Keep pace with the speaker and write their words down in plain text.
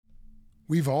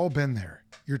We've all been there.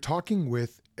 You're talking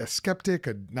with a skeptic,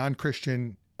 a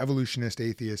non-Christian, evolutionist,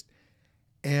 atheist,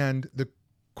 and the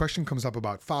question comes up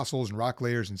about fossils and rock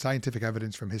layers and scientific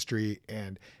evidence from history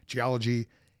and geology,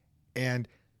 and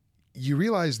you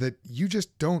realize that you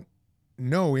just don't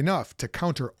know enough to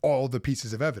counter all the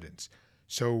pieces of evidence.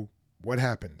 So what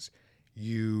happens?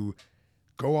 You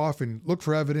go off and look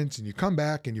for evidence, and you come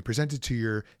back and you present it to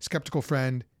your skeptical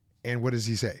friend, and what does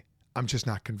he say? I'm just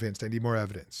not convinced. I need more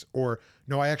evidence. Or,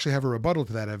 no, I actually have a rebuttal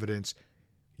to that evidence.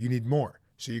 You need more.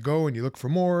 So you go and you look for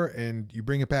more and you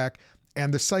bring it back,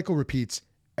 and the cycle repeats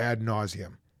ad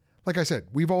nauseum. Like I said,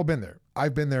 we've all been there.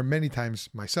 I've been there many times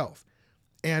myself.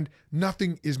 And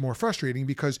nothing is more frustrating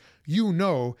because you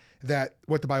know that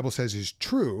what the Bible says is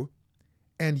true,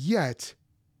 and yet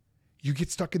you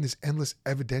get stuck in this endless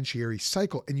evidentiary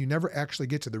cycle and you never actually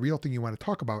get to the real thing you want to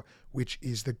talk about, which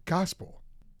is the gospel.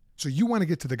 So you want to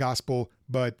get to the gospel,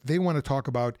 but they want to talk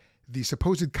about the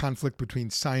supposed conflict between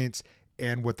science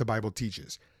and what the Bible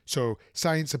teaches. So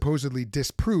science supposedly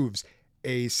disproves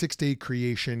a 6-day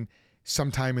creation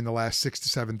sometime in the last 6,000 to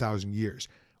 7,000 years.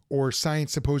 Or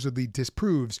science supposedly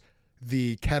disproves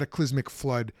the cataclysmic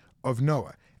flood of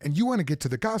Noah. And you want to get to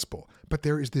the gospel, but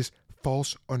there is this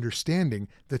false understanding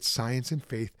that science and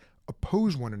faith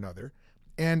oppose one another.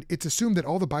 And it's assumed that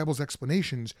all the Bible's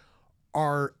explanations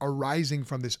are arising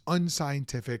from this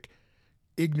unscientific,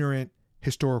 ignorant,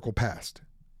 historical past.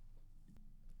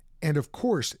 And of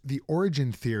course, the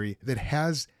origin theory that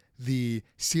has the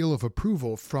seal of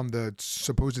approval from the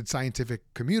supposed scientific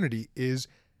community is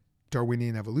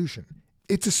Darwinian evolution.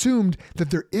 It's assumed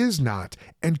that there is not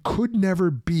and could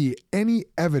never be any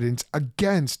evidence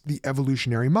against the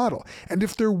evolutionary model. And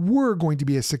if there were going to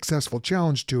be a successful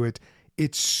challenge to it,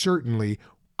 it certainly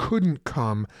couldn't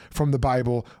come from the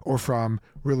Bible or from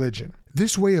religion.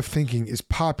 This way of thinking is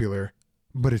popular,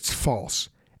 but it's false.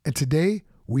 And today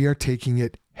we are taking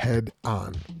it head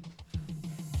on.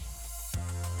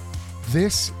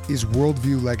 This is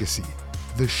Worldview Legacy,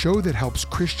 the show that helps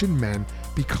Christian men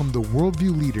become the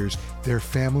worldview leaders their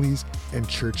families and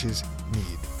churches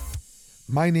need.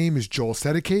 My name is Joel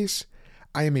Sedekase.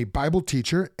 I am a Bible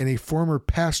teacher and a former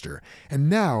pastor,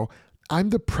 and now I'm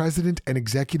the president and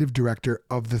executive director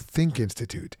of the Think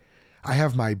Institute. I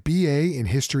have my BA in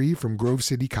history from Grove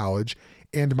City College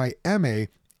and my MA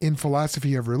in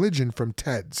philosophy of religion from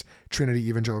TEDS, Trinity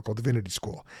Evangelical Divinity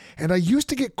School. And I used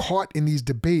to get caught in these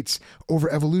debates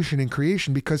over evolution and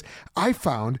creation because I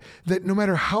found that no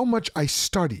matter how much I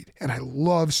studied, and I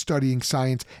love studying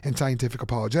science and scientific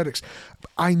apologetics,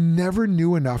 I never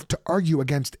knew enough to argue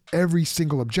against every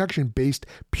single objection based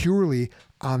purely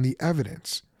on the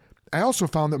evidence. I also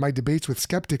found that my debates with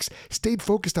skeptics stayed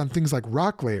focused on things like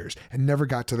rock layers and never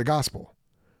got to the gospel.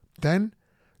 Then,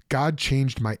 God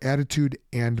changed my attitude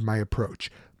and my approach.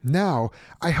 Now,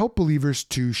 I help believers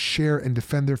to share and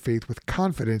defend their faith with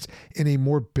confidence in a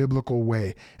more biblical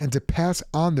way and to pass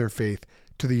on their faith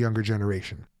to the younger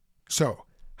generation. So,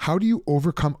 how do you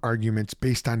overcome arguments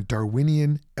based on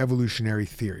Darwinian evolutionary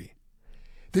theory?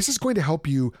 This is going to help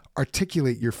you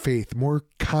articulate your faith more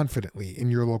confidently in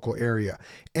your local area,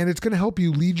 and it's going to help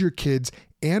you lead your kids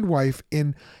and wife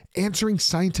in answering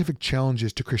scientific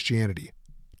challenges to Christianity.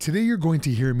 Today you're going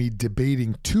to hear me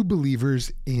debating two believers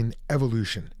in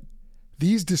evolution.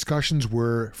 These discussions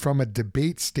were from a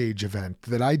debate stage event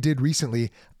that I did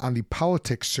recently on the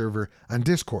politics server on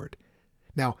Discord.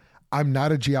 Now, I'm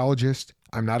not a geologist,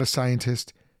 I'm not a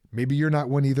scientist, maybe you're not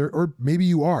one either, or maybe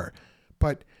you are,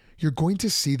 but you're going to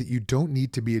see that you don't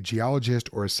need to be a geologist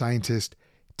or a scientist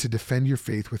to defend your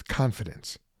faith with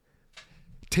confidence.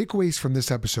 Takeaways from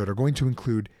this episode are going to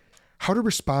include how to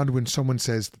respond when someone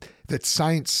says that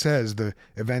science says the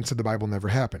events of the Bible never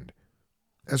happened,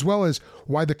 as well as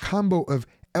why the combo of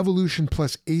evolution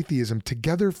plus atheism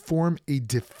together form a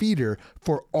defeater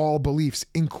for all beliefs,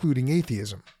 including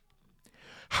atheism.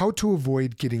 How to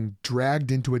avoid getting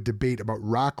dragged into a debate about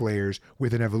rock layers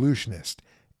with an evolutionist,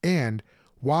 and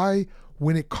why,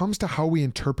 when it comes to how we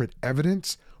interpret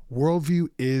evidence, worldview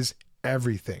is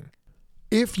everything.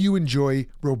 If you enjoy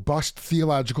robust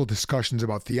theological discussions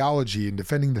about theology and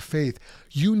defending the faith,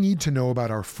 you need to know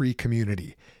about our free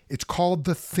community. It's called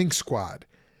the Think Squad.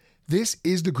 This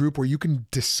is the group where you can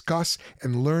discuss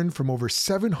and learn from over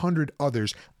 700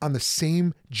 others on the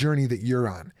same journey that you're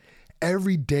on.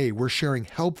 Every day, we're sharing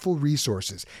helpful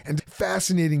resources and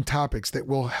fascinating topics that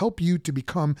will help you to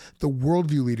become the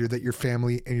worldview leader that your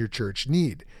family and your church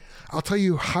need. I'll tell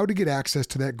you how to get access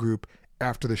to that group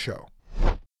after the show.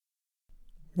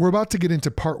 We're about to get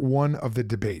into part one of the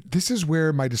debate. This is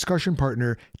where my discussion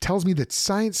partner tells me that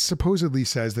science supposedly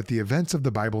says that the events of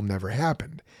the Bible never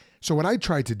happened. So what I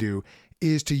tried to do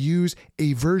is to use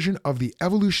a version of the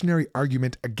evolutionary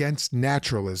argument against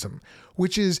naturalism,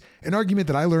 which is an argument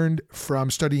that I learned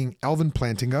from studying Alvin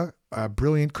Plantinga, a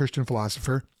brilliant Christian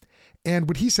philosopher. And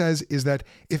what he says is that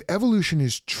if evolution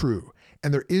is true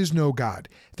and there is no God,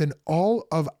 then all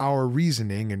of our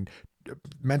reasoning and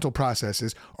mental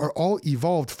processes are all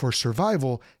evolved for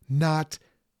survival, not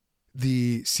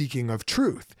the seeking of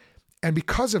truth. And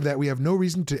because of that, we have no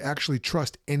reason to actually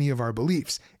trust any of our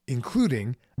beliefs,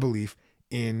 including belief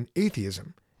in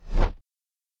atheism.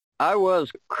 I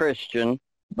was Christian,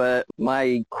 but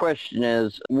my question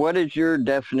is, what is your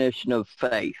definition of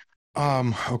faith?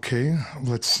 Okay,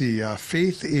 let's see.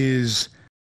 Faith is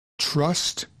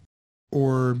trust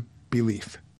or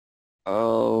belief.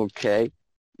 Okay.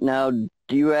 Now,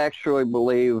 do you actually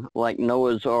believe, like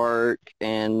Noah's Ark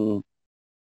and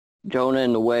Jonah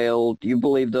and the whale, do you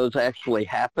believe those actually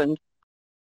happened?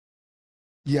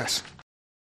 Yes.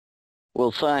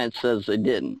 Well, science says they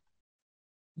didn't.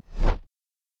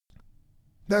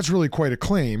 That's really quite a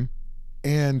claim.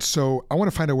 And so I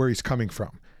want to find out where he's coming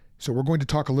from. So we're going to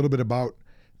talk a little bit about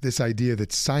this idea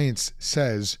that science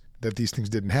says that these things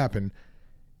didn't happen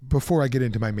before I get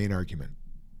into my main argument.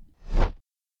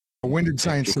 When did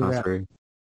science say that?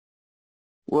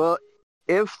 Well,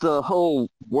 if the whole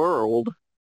world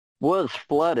was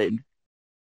flooded,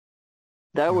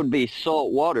 that would be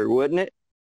salt water, wouldn't it?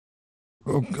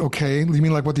 Okay. You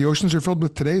mean like what the oceans are filled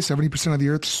with today? 70% of the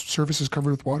Earth's surface is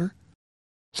covered with water?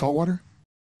 Salt water?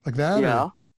 Like that? Yeah.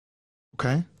 Or?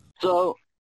 Okay. So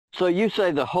you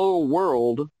say the whole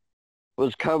world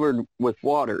was covered with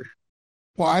water.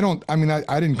 Well,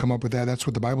 I didn't come up with that. That's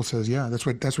what the Bible says. Yeah, that's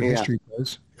what history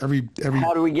says. Every.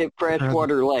 How do we get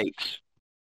freshwater lakes?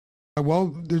 Well,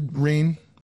 the rain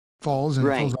falls and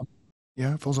rain. fills up.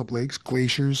 Yeah, fills up lakes,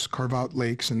 glaciers carve out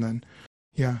lakes, and then,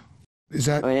 yeah, is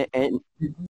that?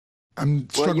 I'm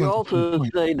struggling. Well, you also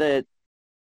say that,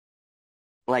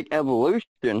 like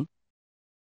evolution.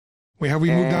 Wait, have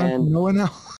we moved on to Noah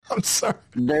now? I'm sorry.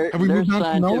 There's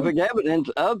scientific evidence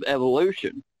of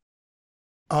evolution.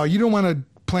 Oh, you don't want to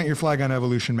plant your flag on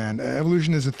evolution, man.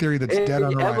 Evolution is a theory that's dead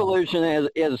on arrival. Evolution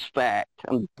is fact.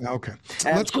 Okay.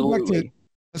 Absolutely.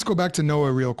 Let's go back to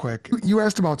Noah real quick. You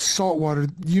asked about salt water.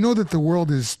 You know that the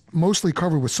world is mostly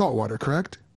covered with salt water,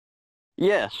 correct?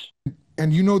 Yes.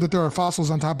 And you know that there are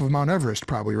fossils on top of Mount Everest,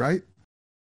 probably, right?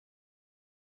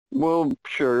 Well,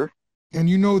 sure. And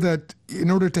you know that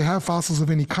in order to have fossils of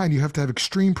any kind, you have to have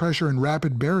extreme pressure and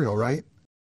rapid burial, right?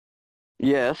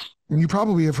 Yes. And you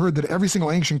probably have heard that every single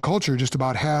ancient culture just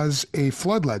about has a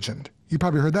flood legend. You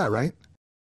probably heard that, right?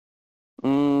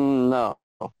 No.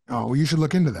 Oh, well, you should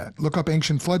look into that. Look up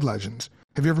ancient flood legends.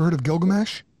 Have you ever heard of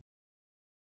Gilgamesh?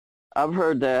 I've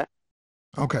heard that.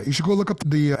 Okay, you should go look up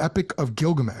the Epic of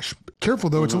Gilgamesh. Careful,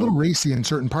 though, it's a little racy in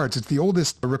certain parts. It's the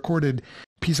oldest recorded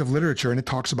piece of literature, and it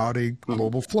talks about a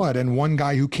global flood and one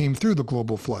guy who came through the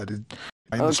global flood.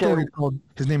 And the story called,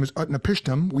 his name is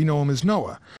Utnapishtim. We know him as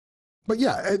Noah. But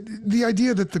yeah, the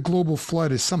idea that the global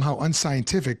flood is somehow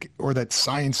unscientific or that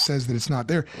science says that it's not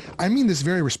there, I mean this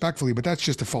very respectfully, but that's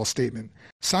just a false statement.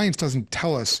 Science doesn't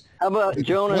tell us. How about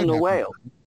Jonah and the whale?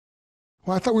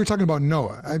 Well, I thought we were talking about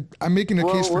Noah. I'm making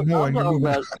a case for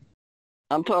Noah.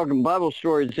 I'm talking Bible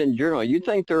stories in general. You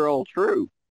think they're all true?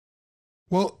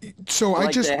 Well, so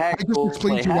I just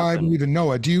explained to you why I believe in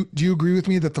Noah. Do you agree with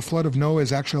me that the flood of Noah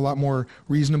is actually a lot more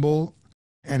reasonable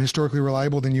and historically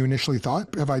reliable than you initially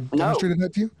thought? Have I demonstrated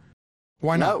that to you?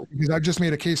 Why not? No. Because I've just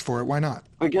made a case for it. Why not?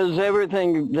 Because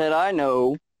everything that I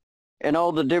know and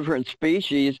all the different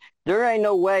species, there ain't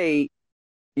no way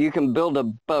you can build a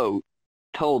boat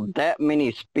to hold that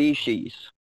many species.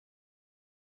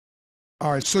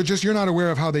 All right, so just you're not aware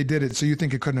of how they did it, so you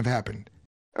think it couldn't have happened?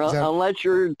 Unless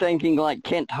you're thinking like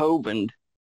Kent Hovind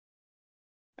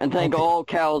and think all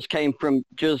cows came from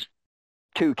just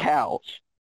 2 cows.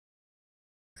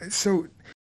 So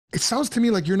it sounds to me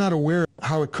like you're not aware of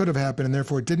how it could have happened and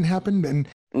therefore it didn't happen. And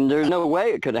there's no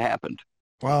way it could have happened.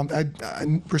 Well, I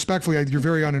respectfully, you're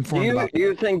very uninformed about that. Do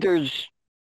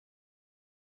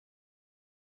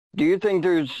you think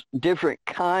there's different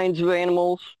kinds of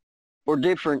animals or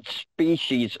different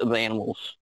species of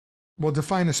animals? Well,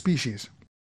 define a species.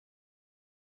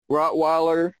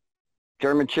 Rottweiler,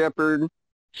 German Shepherd,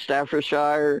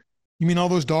 Staffordshire. You mean all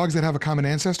those dogs that have a common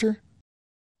ancestor?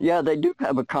 Yeah, they do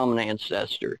have a common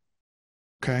ancestor.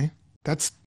 Okay.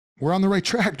 We're on the right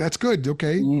track. That's good.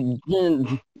 Okay.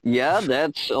 Yeah,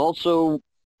 that's also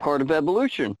part of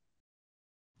evolution.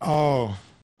 Oh,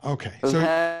 okay. Of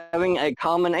having a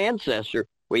common ancestor.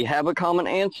 We have a common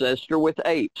ancestor with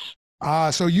apes.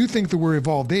 So you think that we're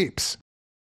evolved apes?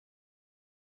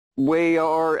 We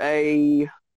are a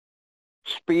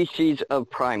species of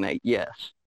primate, yes.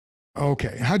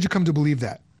 Okay. How'd you come to believe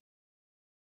that?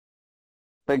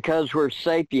 Because we're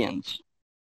sapiens.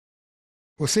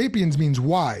 Well, sapiens means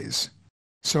wise.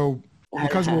 So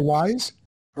because we're wise?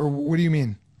 Or what do you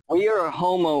mean? We are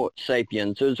Homo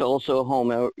sapiens. There's also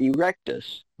Homo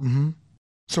erectus. Mm-hmm.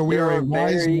 So we there are a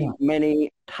wise very man.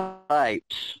 many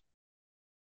types.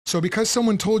 So because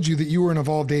someone told you that you were an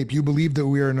evolved ape, you believe that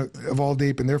we are an evolved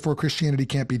ape, and therefore Christianity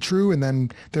can't be true, and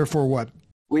then therefore what?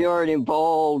 We are an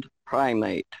evolved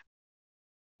primate.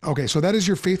 Okay, so that is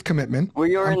your faith commitment.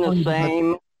 We are in the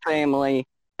same family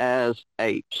as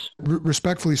apes.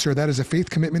 Respectfully, sir, that is a faith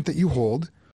commitment that you hold.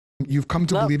 You've come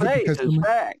to believe faith, it because it's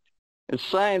fact. It's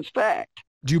science fact.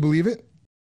 Do you believe it?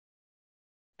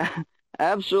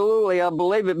 Absolutely, I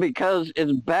believe it because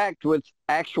it's backed with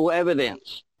actual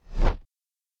evidence.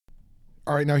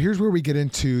 All right, now here's where we get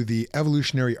into the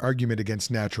evolutionary argument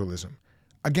against naturalism.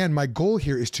 Again, my goal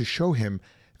here is to show him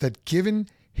that given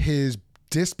his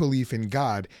disbelief in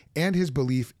God and his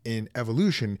belief in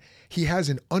evolution, he has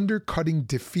an undercutting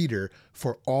defeater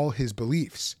for all his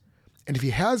beliefs. And if he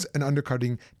has an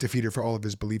undercutting defeater for all of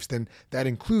his beliefs, then that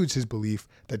includes his belief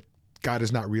that God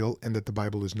is not real and that the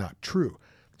Bible is not true.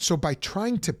 So by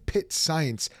trying to pit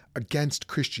science against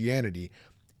Christianity,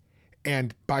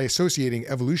 and by associating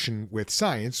evolution with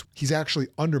science, he's actually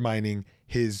undermining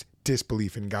his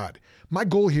disbelief in God. My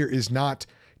goal here is not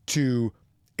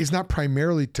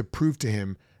primarily to prove to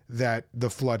him that the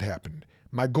flood happened.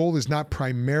 My goal is not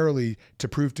primarily to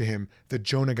prove to him that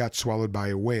Jonah got swallowed by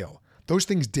a whale. Those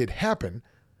things did happen,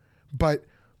 but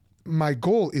my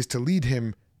goal is to lead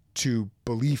him to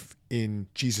belief in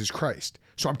Jesus Christ.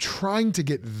 So I'm trying to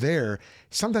get there.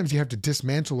 Sometimes you have to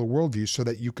dismantle a worldview so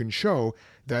that you can show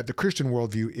that the Christian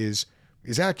worldview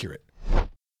is accurate.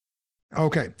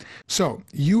 Okay, so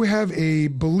you have a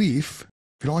belief.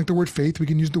 If you don't like the word faith, we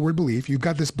can use the word belief. You've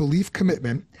got this belief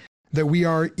commitment that we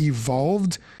are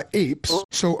evolved apes.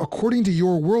 So according to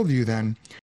your worldview then,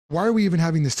 why are we even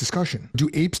having this discussion? Do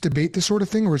apes debate this sort of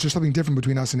thing, or is there something different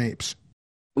between us and apes?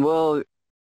 Well,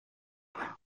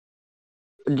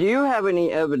 do you have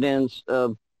any evidence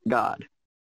of God?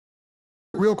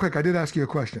 Real quick, I did ask you a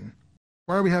question.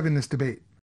 Why are we having this debate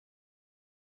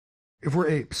if we're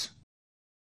apes?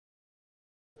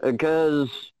 Because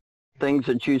things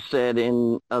that you said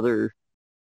in other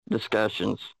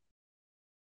discussions.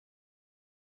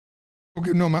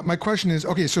 Okay, no, my question is,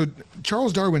 okay, so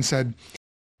Charles Darwin said,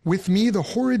 "With me, the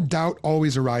horrid doubt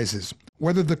always arises,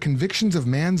 whether the convictions of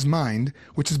man's mind,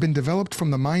 which has been developed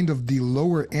from the mind of the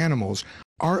lower animals,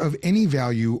 are of any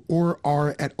value or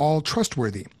are at all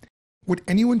trustworthy. Would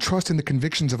anyone trust in the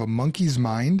convictions of a monkey's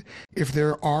mind if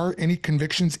there are any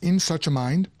convictions in such a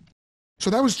mind?" So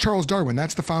that was Charles Darwin.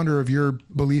 That's the founder of your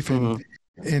belief in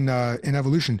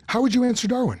evolution. How would you answer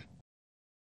Darwin?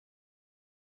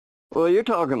 Well, you're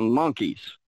talking monkeys.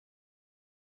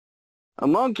 A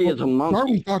monkey is a monkey.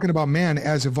 Darwin's talking about man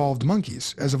as evolved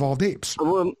monkeys, as evolved apes.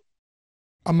 Well,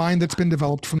 a mind that's been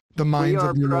developed from the minds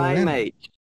of the lower animals.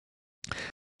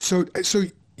 So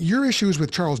your issue is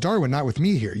with Charles Darwin, not with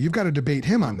me here. You've got to debate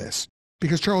him on this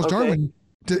because Charles Darwin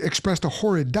expressed a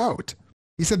horrid doubt.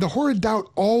 He said the horrid doubt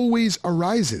always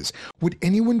arises. Would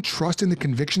anyone trust in the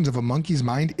convictions of a monkey's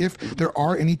mind if there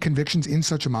are any convictions in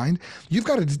such a mind? You've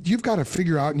got to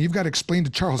figure out and you've got to explain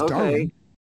to Charles Darwin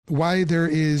why there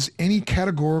is any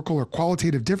categorical or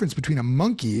qualitative difference between a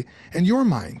monkey and your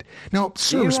mind. Now,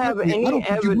 sir, do you have any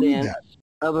evidence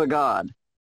of a God?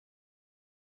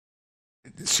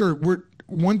 Sir, we're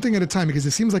one thing at a time because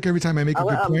it seems like every time I make a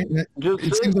good point,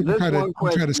 it seems like you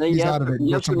try to squeeze out of it.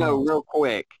 Yes or no, real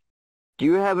quick. Do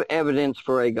you have evidence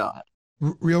for a God?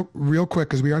 Real quick,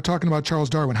 because we are talking about Charles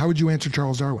Darwin. How would you answer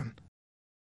Charles Darwin?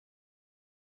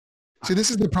 See, this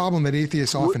is the problem that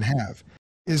atheists often have,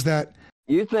 is that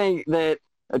you think that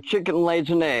a chicken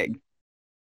lays an egg,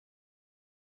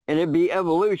 and it'd be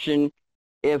evolution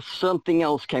if something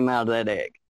else came out of that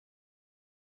egg.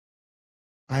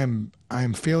 I am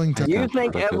failing to. You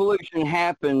think evolution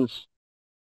happens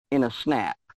in a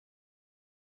snap?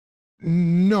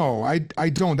 No, I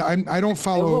don't. I don't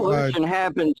follow. Evolution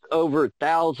happens over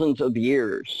thousands of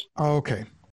years. Okay.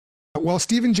 Well,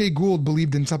 Stephen Jay Gould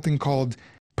believed in something called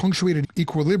punctuated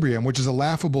equilibrium, which is a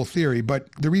laughable theory, but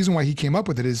the reason why he came up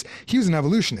with it is he was an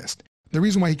evolutionist. The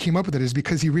reason why he came up with it is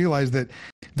because he realized that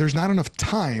there's not enough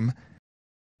time,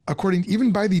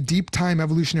 even by the deep time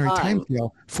evolutionary time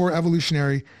scale, for the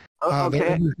evolutionary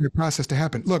process to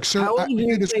happen. Look, sir, how old do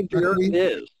you think the Earth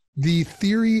is? The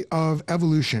theory of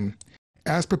evolution,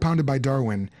 as propounded by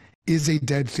Darwin, is a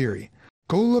dead theory.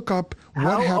 Go look up what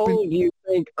happened. How old do you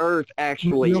think Earth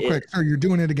actually is? Real quick, sir, you're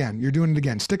doing it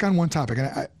again. Stick on one topic.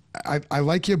 And I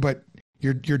like you, but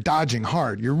you're dodging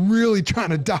hard. You're really trying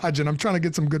to dodge, and I'm trying to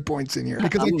get some good points in here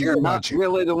because I care about you. I'm not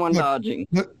really the one dodging.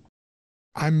 Look,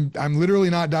 I'm literally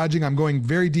not dodging. I'm going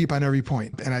very deep on every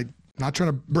point, and I'm not trying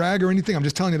to brag or anything. I'm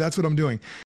just telling you that's what I'm doing.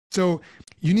 So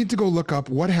you need to go look up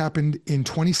what happened in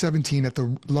 2017 at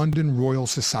the London Royal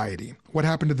Society. What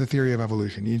happened to the theory of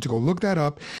evolution? You need to go look that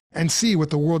up and see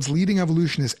what the world's leading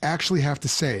evolutionists actually have to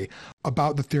say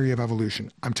about the theory of evolution.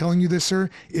 I'm telling you this, sir,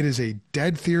 it is a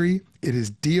dead theory. It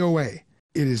is DOA.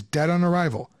 It is dead on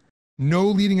arrival. No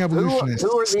leading evolutionists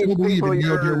still believe in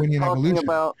neo-Darwinian evolution.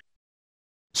 About?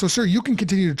 So, sir, you can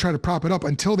continue to try to prop it up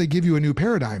until they give you a new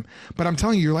paradigm. But I'm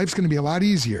telling you, your life's going to be a lot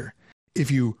easier if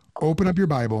you open up your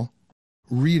Bible,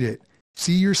 read it,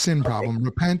 see your sin problem,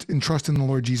 repent, and trust in the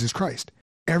Lord Jesus Christ.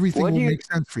 Everything will make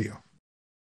sense for you.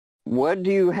 What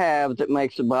do you have that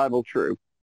makes the Bible true?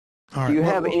 Do you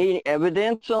have any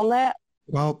evidence on that?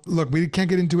 Well, look, we can't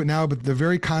get into it now, but the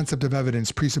very concept of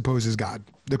evidence presupposes God,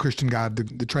 the Christian God,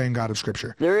 the triune God of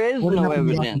Scripture. There is no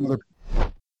evidence.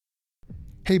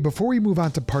 Hey, before we move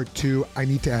on to part 2, I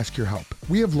need to ask your help.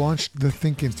 We have launched the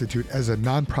Think Institute as a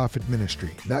nonprofit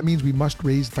ministry. That means we must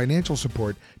raise financial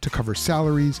support to cover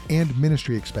salaries and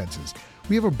ministry expenses.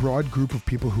 We have a broad group of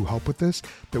people who help with this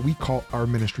that we call our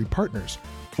ministry partners.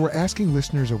 We're asking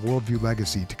listeners of Worldview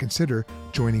Legacy to consider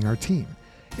joining our team.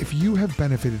 If you have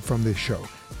benefited from this show,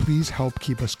 please help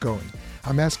keep us going.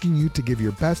 I'm asking you to give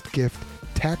your best gift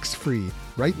tax-free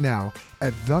right now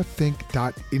at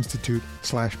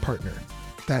thethink.institute/partner.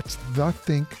 That's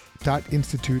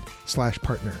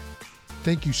thethink.institute/partner.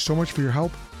 Thank you so much for your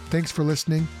help. Thanks for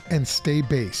listening, and stay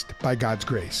based by God's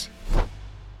grace.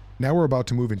 Now we're about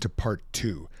to move into part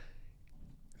 2.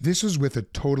 This was with a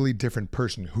totally different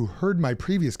person who heard my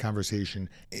previous conversation,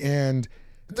 and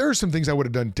there are some things I would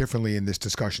have done differently in this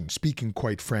discussion, speaking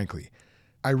quite frankly.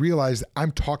 I realized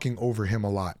I'm talking over him a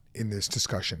lot in this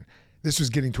discussion. This was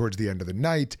getting towards the end of the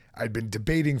night. I'd been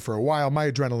debating for a while.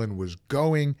 My adrenaline was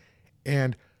going,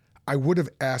 and I would have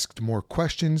asked more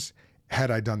questions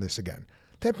had I done this again.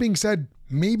 That being said,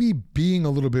 maybe being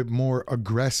a little bit more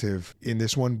aggressive in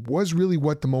this one was really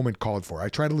what the moment called for. I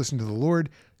try to listen to the Lord,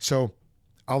 so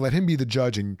I'll let him be the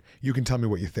judge and you can tell me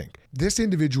what you think. This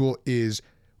individual is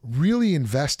really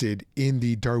invested in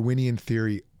the Darwinian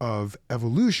theory of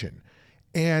evolution,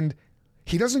 and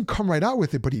he doesn't come right out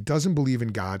with it, but he doesn't believe in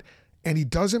God, and he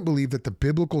doesn't believe that the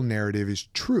biblical narrative is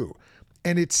true.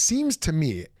 And it seems to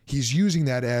me he's using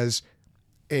that as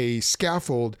a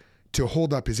scaffold to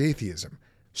hold up his atheism.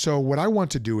 So what I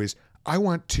want to do is I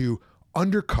want to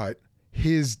undercut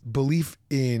his belief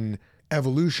in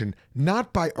evolution,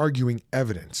 not by arguing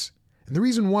evidence. And the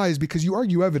reason why is because you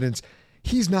argue evidence,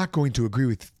 he's not going to agree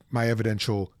with my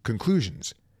evidential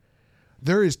conclusions.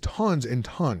 There is tons and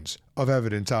tons of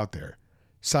evidence out there.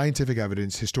 Scientific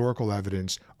evidence, historical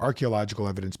evidence, archaeological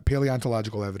evidence,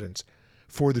 paleontological evidence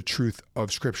for the truth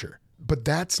of Scripture. But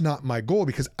that's not my goal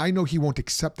because I know he won't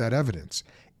accept that evidence.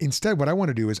 Instead, what I want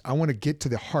to do is I want to get to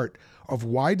the heart of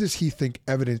why does he think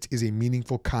evidence is a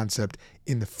meaningful concept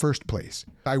in the first place.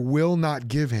 I will not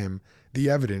give him the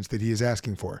evidence that he is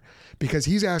asking for because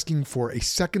he's asking for a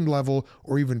second level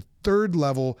or even third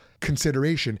level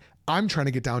consideration. I'm trying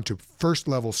to get down to first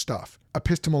level stuff,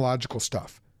 epistemological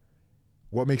stuff.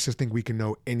 What makes us think we can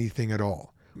know anything at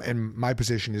all? And my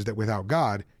position is that without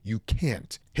God, you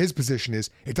can't. His position is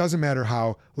it doesn't matter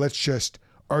how, let's just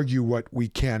argue what we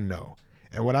can know.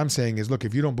 And what I'm saying is, look,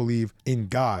 if you don't believe in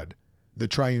God, the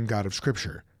triune God of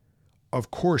Scripture, of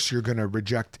course you're going to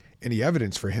reject any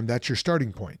evidence for him. That's your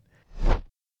starting point.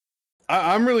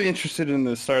 I'm really interested in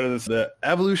the start of this. The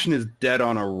evolution is dead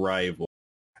on arrival.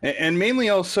 And mainly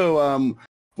also,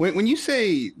 when you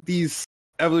say these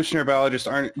evolutionary biologists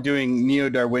aren't doing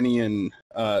neo-Darwinian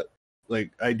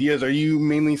ideas, are you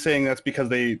mainly saying that's because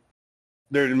they're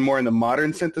more in the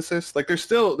modern synthesis? Like they're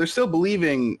still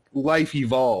believing life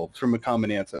evolved from a common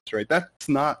ancestor, right? That's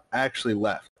not actually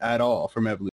left at all from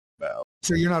evolution biology.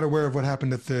 So you're not aware of what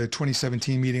happened at the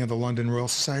 2017 meeting of the London Royal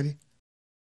Society?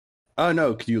 Oh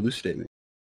no, could you elucidate me?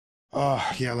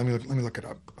 Yeah, let me look it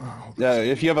up. Yeah,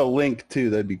 if you have a link too,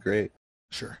 that'd be great.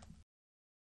 Sure.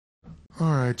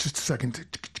 All right, just a second.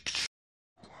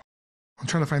 I'm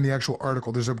trying to find the actual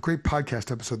article. There's a great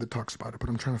podcast episode that talks about it, but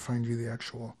I'm trying to find you the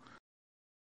actual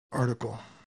article.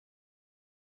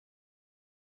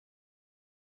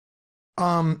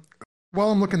 While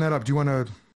I'm looking that up, do you want to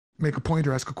make a point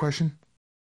or ask a question?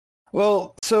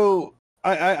 Well, so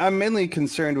I'm mainly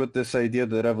concerned with this idea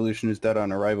that evolution is dead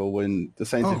on arrival when the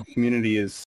scientific community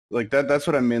is like that. That's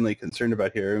what I'm mainly concerned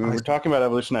about here. When we're talking about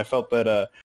evolution, I felt that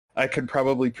I could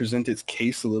probably present its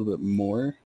case a little bit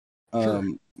more. Sure.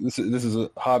 This is a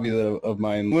hobby of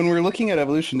mine. When we're looking at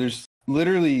evolution, there's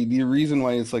literally the reason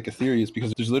why it's like a theory is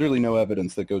because there's literally no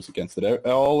evidence that goes against it.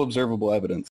 All observable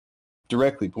evidence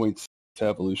directly points to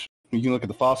evolution. You can look at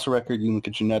the fossil record, you can look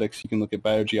at genetics, you can look at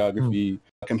biogeography,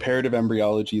 comparative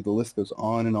embryology, the list goes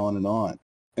on and on and on.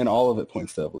 And all of it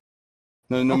points to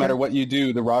evolution. No matter what you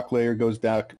do, the rock layer goes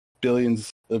back billions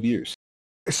of years.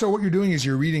 So what you're doing is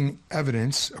you're reading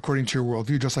evidence according to your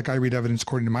worldview, just like I read evidence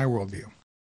according to my worldview.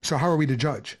 So how are we to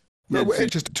judge? Yeah,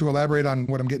 just to elaborate on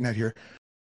what I'm getting at here,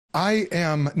 I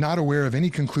am not aware of any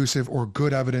conclusive or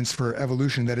good evidence for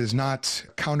evolution that is not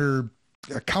countered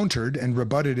and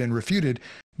rebutted and refuted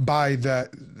by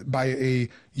a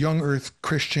young Earth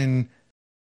Christian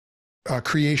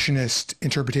creationist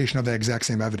interpretation of the exact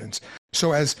same evidence.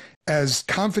 So as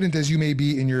confident as you may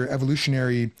be in your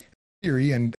evolutionary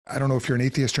theory, and I don't know if you're an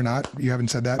atheist or not, you haven't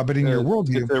said that, but in your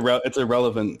worldview, it's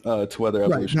irrelevant to whether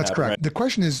evolution that's happened, correct. right? The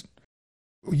question is,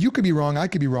 you could be wrong, I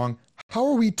could be wrong. How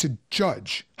are we to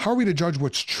judge? How are we to judge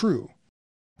what's true?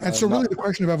 And so really the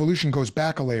question of evolution goes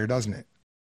back a layer, doesn't it?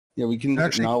 Yeah, we can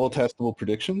make novel testable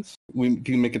predictions. We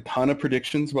can make a ton of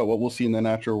predictions about what we'll see in the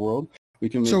natural world. We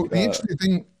can make,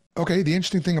 the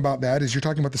interesting thing about that is you're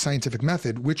talking about the scientific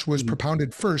method, which was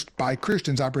propounded first by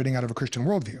Christians operating out of a Christian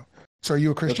worldview. So are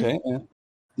you a Christian? Okay. Yeah.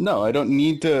 No, I don't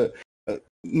need to.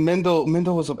 Mendel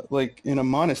was like in a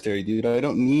monastery, dude. I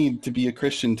don't need to be a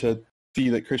Christian to see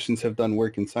that Christians have done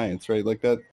work in science, right? Like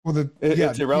that. Well,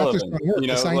 it's irrelevant. You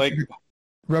know, like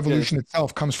revolution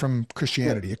itself comes from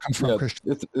Christianity. It comes from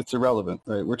Christian. It's irrelevant,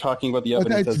 right? We're talking about the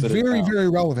evidence as it is now. It's very, very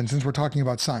relevant since we're talking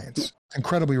about science. It's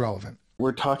incredibly relevant.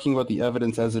 We're talking about the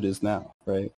evidence as it is now,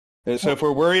 right? So if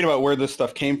we're worried about where this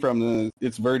stuff came from, then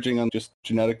it's verging on just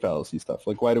genetic fallacy stuff.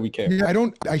 Like, why do we care? Yeah,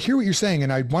 I hear what you're saying,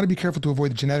 and I want to be careful to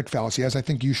avoid the genetic fallacy, as I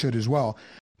think you should as well.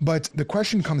 But the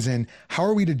question comes in, how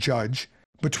are we to judge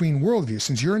between worldviews?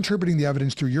 Since you're interpreting the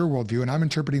evidence through your worldview, and I'm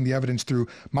interpreting the evidence through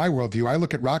my worldview, I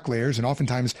look at rock layers, and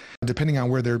oftentimes, depending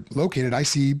on where they're located, I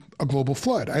see a global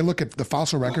flood. I look at the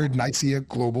fossil record, and I see a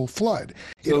global flood.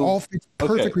 It all fits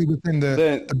perfectly within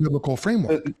the biblical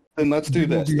framework. Then let's do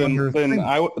this.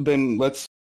 Then let's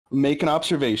make an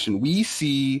observation. We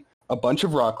see a bunch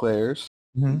of rock layers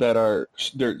that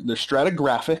they're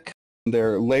stratigraphic.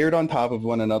 They're layered on top of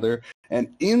one another,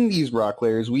 and in these rock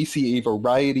layers, we see a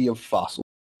variety of fossils.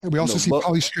 We also see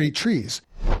polystrate trees.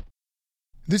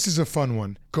 This is a fun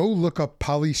one. Go look up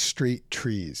polystrate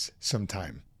trees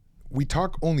sometime. We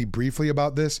talk only briefly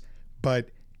about this, but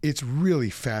it's really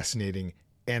fascinating,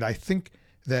 and I think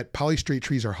that polystrate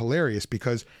trees are hilarious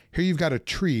because here you've got a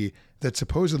tree that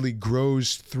supposedly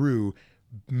grows through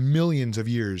millions of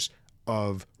years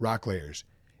of rock layers.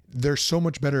 They're so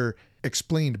much better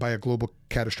explained by a global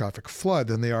catastrophic flood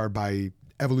than they are by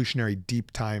evolutionary deep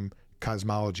time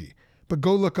cosmology. But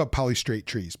go look up polystrate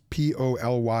trees, Polystrate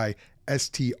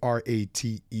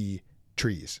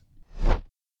trees.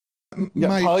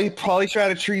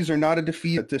 Polystrata trees are not a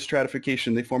defeat to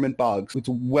stratification. They form in bogs. It's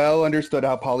well understood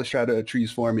how polystrata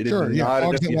trees form. It is not a defeater.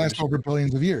 Bogs that last over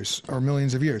billions of years or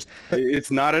millions of years.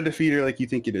 It's not a defeater like you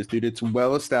think it is, dude. It's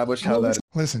well established how that is.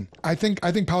 Listen, I think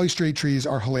polystrate trees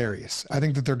are hilarious. I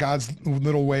think that they're God's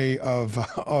little way of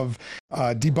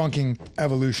debunking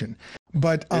evolution.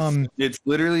 But it's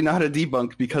literally not a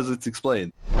debunk because it's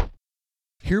explained.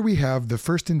 Here we have the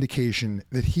first indication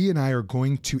that he and I are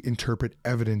going to interpret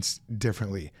evidence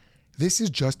differently. This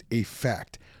is just a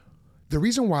fact. The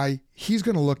reason why he's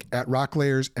going to look at rock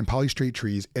layers and polystrate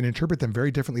trees and interpret them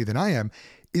very differently than I am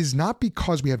is not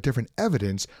because we have different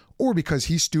evidence or because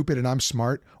he's stupid and I'm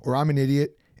smart or I'm an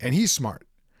idiot and he's smart.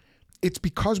 It's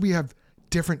because we have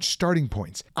different starting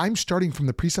points. I'm starting from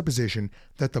the presupposition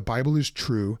that the Bible is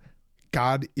true,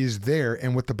 God is there,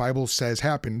 and what the Bible says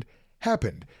happened.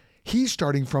 He's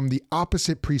starting from the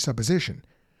opposite presupposition.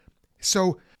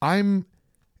 So I'm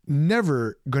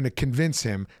never going to convince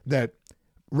him that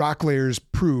rock layers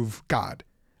prove God.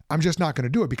 I'm just not going to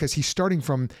do it because he's starting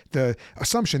from the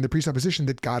assumption, the presupposition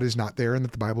that God is not there and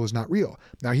that the Bible is not real.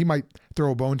 Now, he might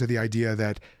throw a bone to the idea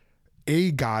that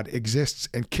a God exists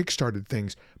and kickstarted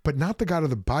things, but not the God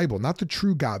of the Bible, not the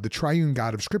true God, the triune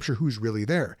God of Scripture who's really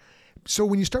there. So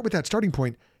when you start with that starting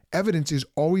point, evidence is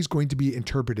always going to be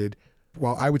interpreted,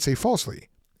 well, I would say falsely.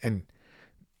 And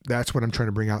that's what I'm trying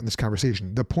to bring out in this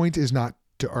conversation. The point is not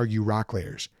to argue rock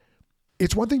layers.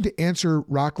 It's one thing to answer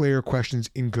rock layer questions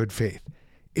in good faith.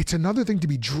 It's another thing to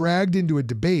be dragged into a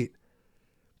debate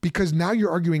because now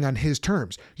you're arguing on his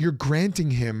terms. You're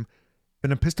granting him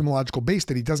an epistemological base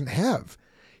that he doesn't have.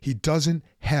 He doesn't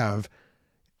have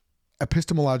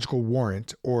epistemological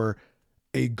warrant or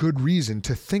a good reason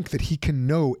to think that he can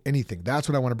know anything. That's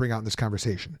what I want to bring out in this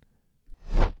conversation.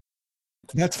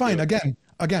 That's fine.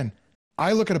 Again,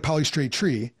 I look at a polystrate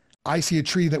tree. I see a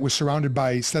tree that was surrounded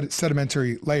by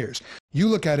sedimentary layers. You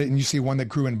look at it and you see one that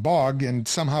grew in bog, and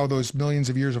somehow those millions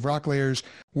of years of rock layers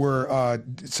were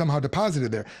somehow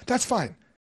deposited there. That's fine.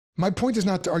 My point is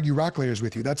not to argue rock layers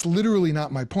with you. That's literally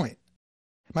not my point.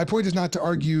 My point is not to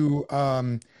argue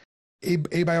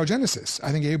abiogenesis.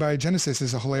 I think abiogenesis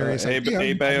is a hilarious idea.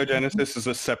 Abiogenesis is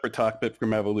a separate topic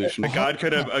from evolution. A god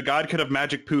could have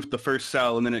magic poofed the first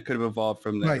cell, and then it could have evolved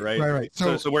from there, right? Right.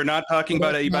 So we're not talking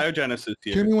about abiogenesis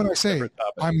here. Hear me when I say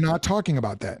I'm not talking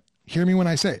about that. Hear me when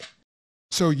I say.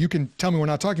 So you can tell me we're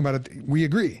not talking about it. We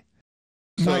agree.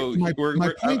 So I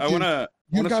want to.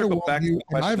 You've got a worldview,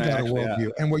 and I've got a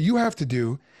worldview, and what you have to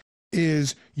do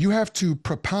is you have to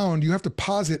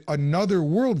posit another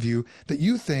worldview that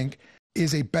you think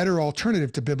is a better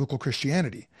alternative to biblical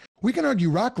Christianity. We can argue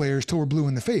rock layers till we're blue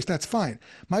in the face. That's fine.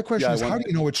 My question is, how do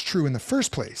you know it's true in the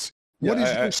first place? What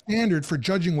is your standard for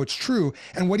judging what's true,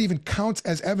 and what even counts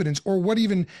as evidence, or what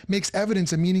even makes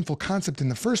evidence a meaningful concept in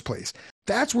the first place?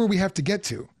 That's where we have to get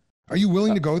to. Are you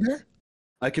willing to go there?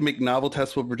 I can make novel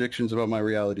testable predictions about my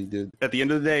reality, dude. At the end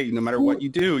of the day, no matter what you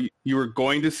do, you are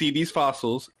going to see these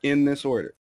fossils in this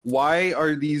order. Why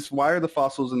are the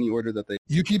fossils in the order that they?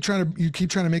 You keep trying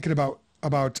to make it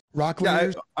about rock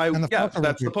layers.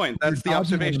 That's the point. That's the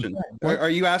observation.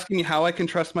 Are you asking me how I can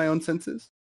trust my own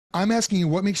senses? I'm asking you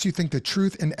what makes you think that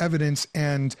truth and evidence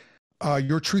and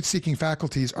your truth-seeking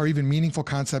faculties are even meaningful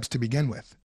concepts to begin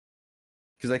with.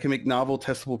 Because I can make novel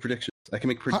testable predictions. I can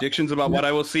make predictions about what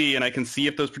I will see, and I can see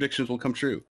if those predictions will come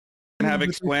true. And have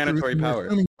explanatory power.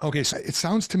 Okay, so it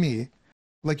sounds to me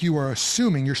like you are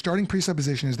assuming your starting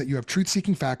presupposition is that you have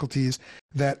truth-seeking faculties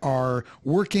that are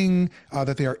working,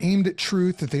 that they are aimed at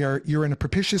truth, that you're in a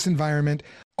propitious environment.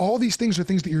 All these things are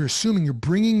things that you're assuming. You're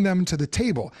bringing them to the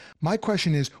table. My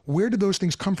question is, where do those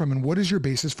things come from, and what is your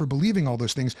basis for believing all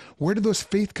those things? Where do those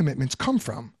faith commitments come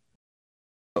from?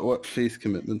 What faith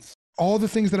commitments? All the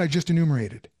things that I just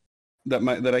enumerated.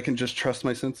 That I can just trust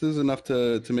my senses enough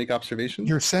to make observations?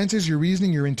 Your senses, your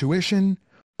reasoning, your intuition,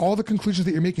 all the conclusions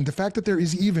that you're making, the fact that there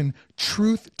is even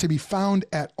truth to be found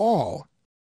at all.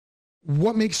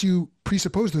 What makes you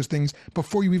presuppose those things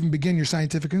before you even begin your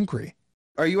scientific inquiry?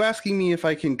 Are you asking me if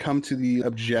I can come to the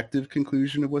objective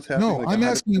conclusion of what's happening? No, I'm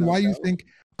asking you why you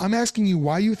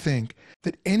think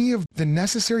that any of the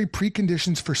necessary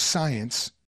preconditions for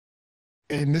science,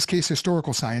 in this case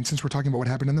historical science, since we're talking about what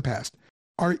happened in the past,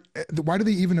 why do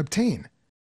they even obtain?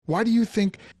 Why do you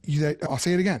think that, I'll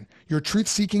say it again, your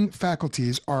truth-seeking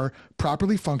faculties are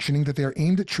properly functioning, that they are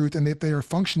aimed at truth, and that they are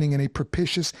functioning in a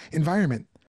propitious environment?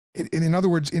 In other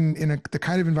words, in the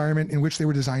kind of environment in which they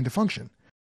were designed to function.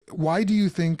 Why do you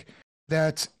think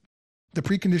that the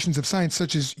preconditions of science,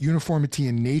 such as uniformity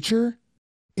in nature,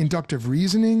 inductive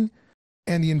reasoning,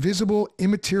 and the invisible,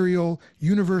 immaterial,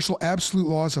 universal, absolute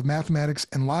laws of mathematics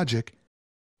and logic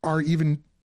are even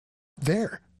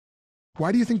there?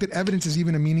 Why do you think that evidence is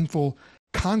even a meaningful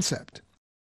concept?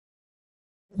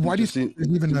 Why do you think there's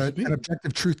even an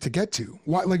objective truth to get to?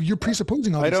 Why, like, you're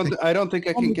presupposing all these things. I don't think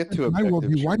I can get to objective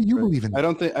truth. Why do you believe in that?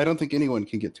 I don't think anyone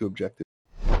can get to objective.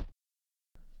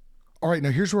 All right,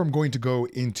 now here's where I'm going to go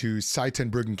into Cy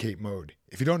Ten Bruggencate mode.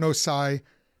 If you don't know Cy,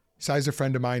 Cy's a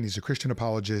friend of mine. He's a Christian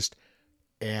apologist,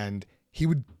 and he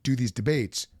would do these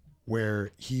debates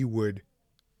where he would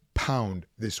pound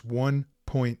this one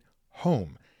point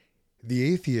home.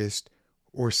 The atheist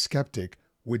or skeptic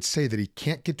would say that he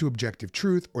can't get to objective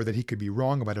truth, or that he could be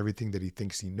wrong about everything that he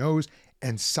thinks he knows,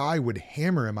 and Cy would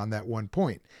hammer him on that one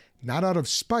point, not out of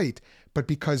spite, but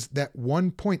because that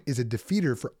one point is a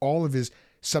defeater for all of his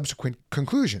subsequent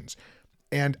conclusions.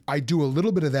 And I do a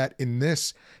little bit of that in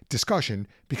this discussion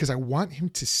because I want him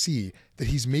to see that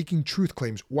he's making truth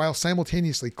claims while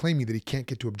simultaneously claiming that he can't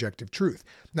get to objective truth.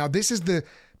 Now, this is the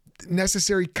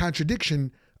necessary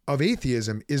contradiction of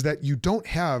atheism, is that you don't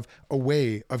have a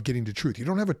way of getting to truth. You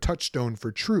don't have a touchstone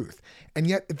for truth. And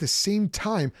yet at the same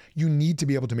time, you need to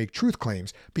be able to make truth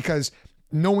claims, because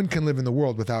no one can live in the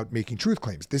world without making truth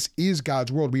claims. This is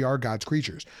God's world. We are God's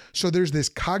creatures. So there's this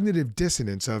cognitive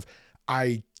dissonance of,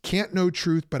 I can't know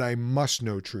truth, but I must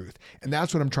know truth. And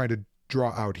that's what I'm trying to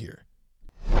draw out here.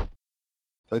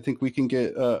 I think we can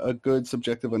get a good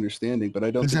subjective understanding, but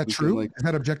I don't. Is that true? Is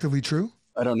that objectively true?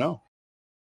 I don't know.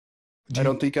 I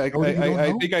don't think I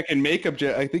think I can make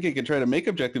I think I can try to make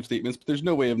objective statements, but there's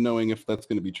no way of knowing if that's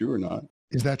going to be true or not.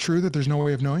 Is that true, that there's no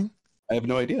way of knowing? I have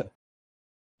no idea.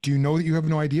 Do you know that you have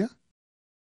no idea?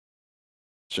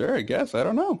 Sure, I guess. I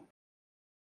don't know.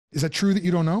 Is that true that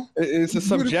you don't know? It's a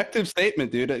subjective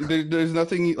statement, dude. There's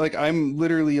nothing, like, I'm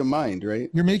literally a mind, right?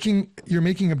 You're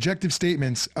making objective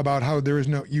statements about how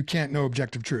you can't know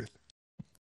objective truth.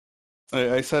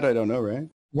 I said I don't know, right?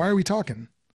 Why are we talking?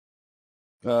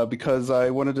 Because I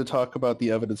wanted to talk about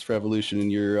the evidence for evolution,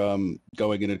 and you're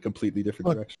going in a completely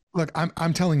different direction. Look,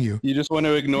 I'm telling you. You just want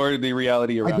to ignore the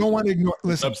reality around. I don't want to ignore.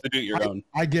 Listen, substitute your own.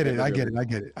 I get it. I get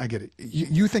it.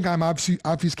 You think I'm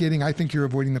obfuscating? I think you're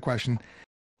avoiding the question.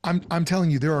 I'm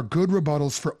telling you, there are good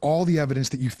rebuttals for all the evidence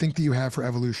that you think that you have for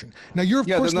evolution. Now, you're of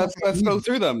course. Then let's go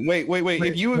through them. Wait.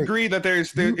 If you agree that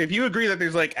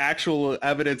there's like actual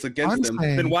evidence against them,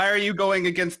 then why are you going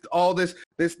against all this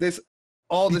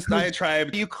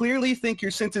diatribe? You clearly think your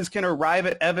senses can arrive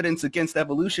at evidence against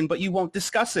evolution, but you won't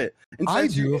discuss it. I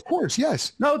do, of course,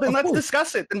 yes. No, then let's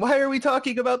discuss it. Then why are we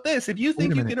talking about this? If you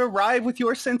think you can arrive with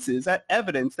your senses at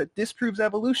evidence that disproves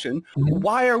evolution,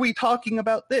 why are we talking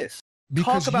about this?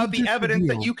 Talk about the evidence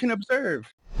that you can observe.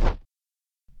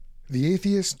 The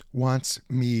atheist wants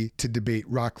me to debate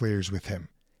rock layers with him.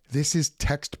 This is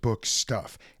textbook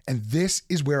stuff. And this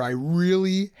is where I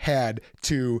really had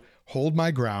to hold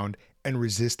my ground and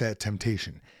resist that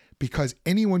temptation. Because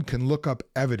anyone can look up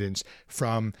evidence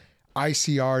from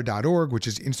ICR.org, which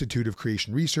is Institute of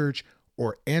Creation Research,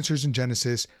 or Answers in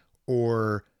Genesis,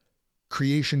 or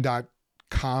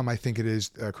creation.com, I think it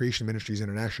is, Creation Ministries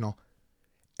International.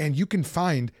 And you can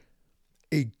find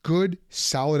a good,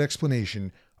 solid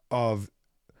explanation of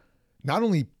not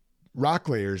only rock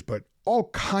layers, but all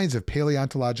kinds of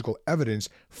paleontological evidence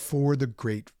for the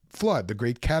Great Flood, the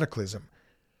Great Cataclysm.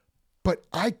 But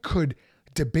I could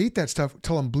debate that stuff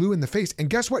till I'm blue in the face. And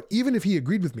guess what? Even if he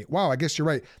agreed with me, wow, I guess you're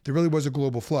right, there really was a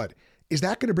global flood. Is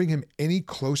that going to bring him any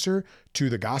closer to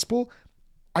the gospel?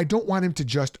 I don't want him to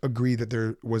just agree that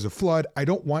there was a flood. I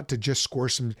don't want to just score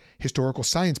some historical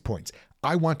science points.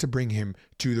 I want to bring him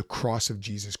to the cross of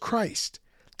Jesus Christ.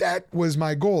 That was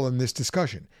my goal in this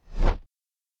discussion.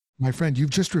 My friend,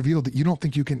 you've just revealed that you don't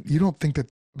think that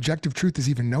objective truth is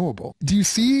even knowable. Do you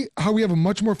see how we have a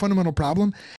much more fundamental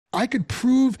problem? I could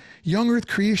prove young earth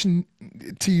creation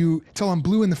to you till I'm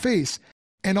blue in the face,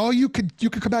 and you could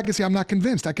come back and say, I'm not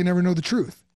convinced. I can never know the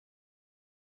truth.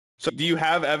 So do you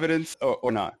have evidence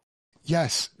or not?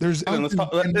 Yes. Let's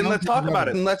talk about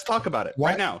it. And let's talk about it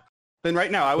right now. Then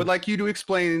right now, I would like you to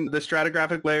explain the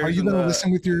stratigraphic layers. Are you going to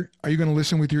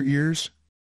listen with your ears?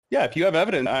 Yeah, if you have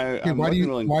evidence,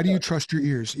 why do you trust your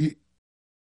ears?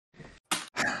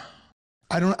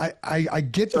 I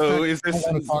get the fact that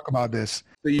I want to talk about this.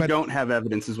 So you don't have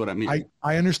evidence is what I mean.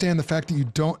 I understand the fact that you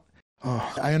don't.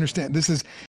 Oh, I understand.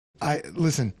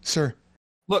 Listen, sir.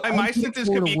 Look, my senses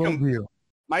could be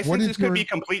could be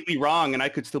completely wrong, and I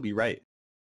could still be right.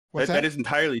 That is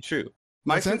entirely true.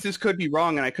 My senses could be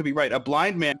wrong, and I could be right. A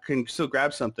blind man can still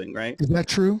grab something, right? Is that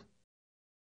true?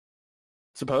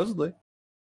 Supposedly.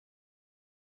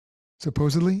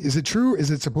 Supposedly? Is it true? Is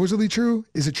it supposedly true?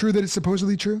 Is it true that it's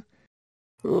supposedly true?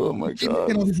 Oh my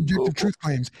God. All these objective truth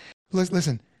claims.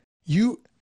 Listen,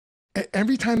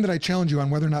 every time that I challenge you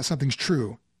on whether or not something's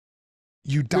true,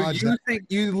 you dodge that.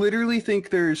 You literally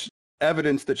think there's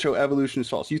evidence that show evolution is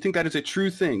false. You think that is a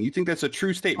true thing. You think that's a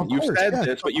true statement. You've said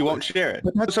this, but you won't share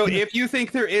it. So if you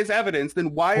think there is evidence,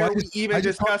 then why are we even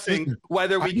discussing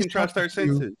whether we can trust our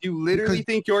senses? You literally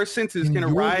think your senses can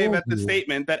arrive at the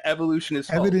statement that evolution is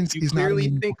false. Evidence is not a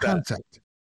meaningful concept.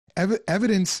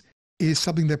 Evidence is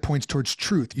something that points towards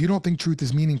truth. You don't think truth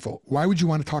is meaningful. Why would you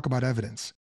want to talk about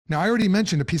evidence? Now, I already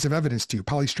mentioned a piece of evidence to you,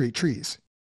 polystrate trees.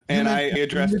 And I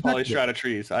addressed polystrata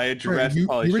trees. I addressed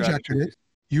polystrata trees.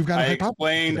 You've got I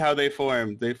explained how they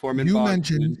form. They form in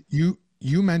bonds.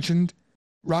 You mentioned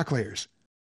rock layers.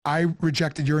 I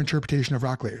rejected your interpretation of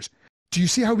rock layers. Do you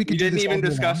see how we can do this? We didn't even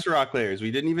discuss the rock layers.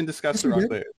 We didn't even discuss the rock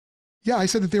layers. Yeah, I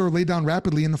said that they were laid down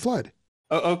rapidly in the flood.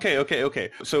 Oh, okay.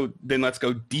 So then let's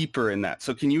go deeper in that.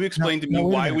 So can you explain to me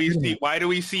why do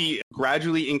we see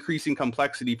gradually increasing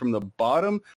complexity from the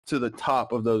bottom to the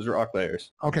top of those rock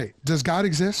layers? Okay. Does God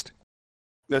exist?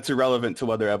 That's irrelevant to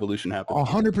whether evolution happened.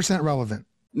 100% relevant.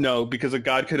 No, because a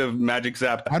God could have magic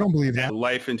zapped I don't believe that.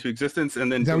 Life into existence and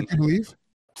then. Is that what you believe?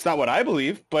 It's not what I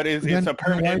believe, but it's a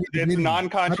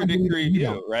non-contradictory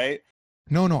view, right?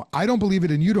 No, I don't believe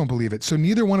it and you don't believe it. So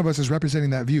neither one of us is representing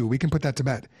that view. We can put that to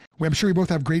bed. I'm sure we both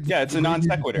have great... Yeah, it's a non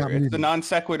sequitur. It's a non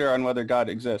sequitur on whether God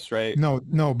exists, right?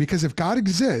 No, because if God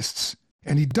exists,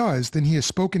 and he does, then he has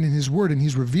spoken in his word and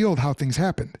he's revealed how things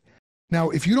happened. Now,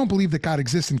 if you don't believe that God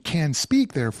exists and can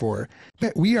speak, therefore,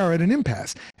 that we are at an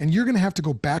impasse. And you're going to have to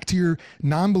go back to your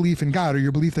non-belief in God or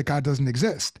your belief that God doesn't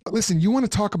exist. But listen, you want to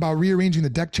talk about rearranging the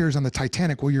deck chairs on the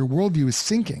Titanic while your worldview is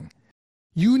sinking.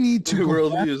 You need to... Your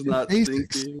worldview is not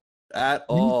sinking at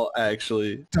all,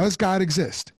 actually. Does God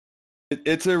exist?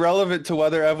 It's irrelevant to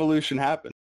whether evolution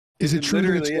happened. Is it true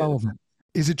that it's irrelevant?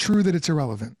 Is it true that it's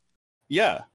irrelevant?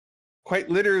 Yeah. quite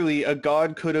literally, a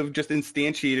god could have just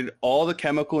instantiated all the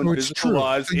chemical and physical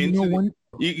laws So into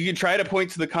you can try to point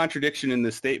to the contradiction in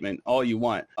this statement all you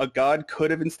want. A god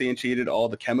could have instantiated all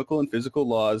the chemical and physical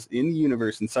laws in the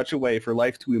universe in such a way for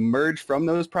life to emerge from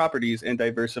those properties and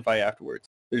diversify afterwards.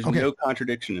 There's no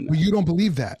contradiction in that. Well, you don't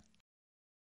believe that.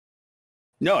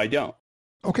 No, I don't.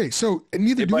 Okay, so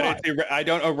neither do I. I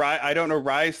don't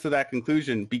arise to that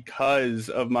conclusion because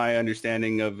of my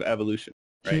understanding of evolution.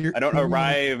 Right? I don't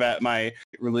arrive at my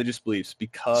religious beliefs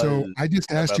because. So I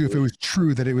just asked you if it was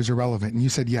true that it was irrelevant, and you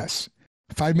said yes.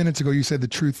 5 minutes ago, you said the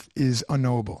truth is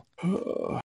unknowable.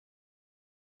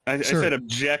 I said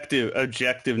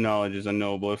objective knowledge is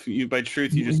unknowable. If you by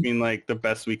truth you just mean like the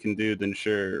best we can do, then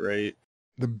sure, right?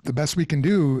 The best we can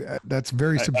do, that's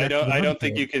very subjective. I don't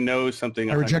think you can know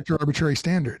something. I reject your arbitrary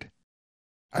standard.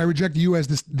 I reject you as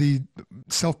the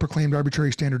self-proclaimed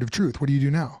arbitrary standard of truth. What do you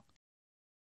do now?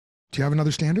 Do you have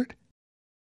another standard?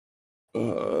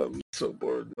 I'm so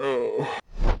bored. Oh.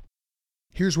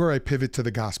 Here's where I pivot to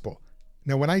the gospel.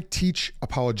 Now, when I teach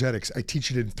apologetics, I teach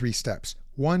it in 3 steps.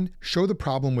 1, show the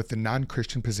problem with the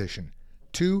non-Christian position.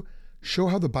 2, show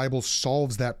how the Bible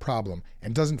solves that problem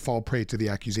and doesn't fall prey to the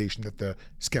accusation that the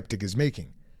skeptic is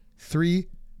making. 3,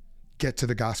 get to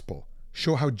the gospel.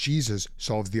 Show how Jesus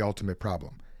solves the ultimate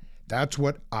problem. That's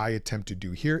what I attempt to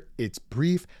do here. It's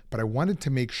brief, but I wanted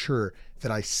to make sure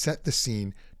that I set the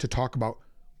scene to talk about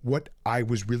what I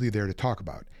was really there to talk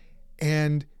about.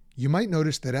 And you might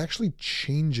notice that actually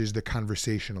changes the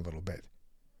conversation a little bit.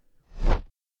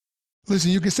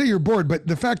 Listen, you can say you're bored, but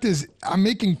the fact is I'm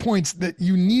making points that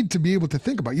you need to be able to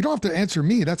think about. You don't have to answer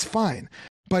me. That's fine.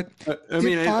 But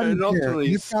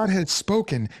if God has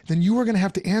spoken, then you are going to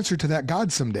have to answer to that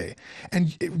God someday.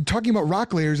 And talking about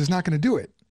rock layers is not going to do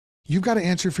it. You've got to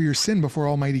answer for your sin before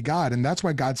Almighty God. And that's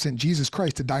why God sent Jesus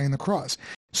Christ to die on the cross.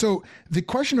 So the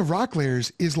question of rock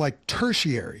layers is like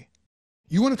tertiary.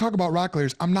 You want to talk about rock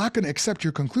layers, I'm not going to accept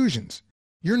your conclusions.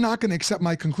 You're not going to accept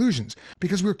my conclusions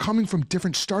because we're coming from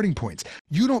different starting points.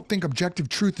 You don't think objective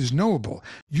truth is knowable.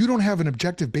 You don't have an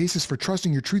objective basis for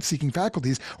trusting your truth-seeking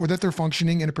faculties or that they're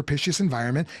functioning in a propitious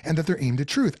environment and that they're aimed at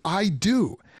truth. I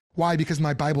do. Why? Because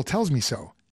my Bible tells me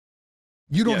so.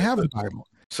 You don't have the Bible.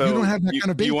 So you don't have that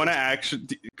kind of basis. You want to actually,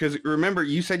 because remember,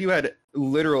 you said you had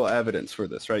literal evidence for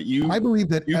this, right? I believe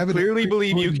that you clearly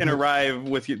believe you can arrive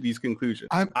with these conclusions.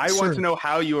 I want to know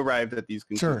how you arrived at these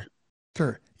conclusions.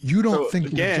 Sir, you don't think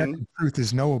objective truth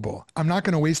is knowable. I'm not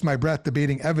going to waste my breath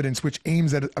debating evidence which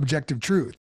aims at objective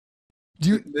truth.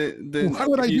 Why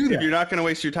would I do that? If you're not going to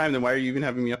waste your time, then why are you even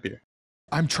having me up here?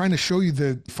 I'm trying to show you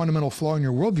the fundamental flaw in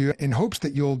your worldview in hopes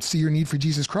that you'll see your need for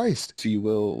Jesus Christ. So you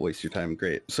will waste your time.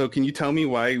 Great. So can you tell me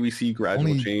why we see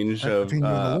gradual change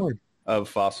of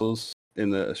fossils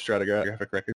in the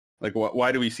stratigraphic record? Like,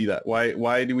 why do we see that?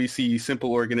 Why do we see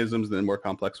simple organisms and then more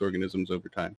complex organisms over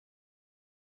time?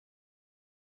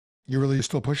 You're really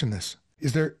still pushing this.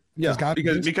 Is there? Yeah,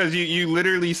 because you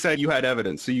literally said you had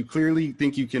evidence. So you clearly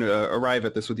think you can arrive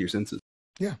at this with your senses.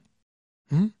 Yeah.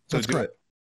 Mm-hmm. So that's correct.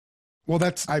 Well,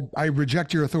 I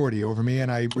reject your authority over me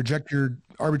and I reject your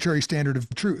arbitrary standard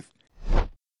of truth.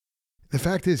 The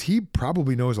fact is, he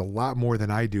probably knows a lot more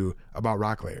than I do about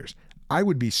rock layers. I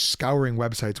would be scouring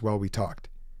websites while we talked.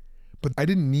 But I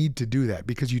didn't need to do that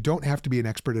because you don't have to be an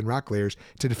expert in rock layers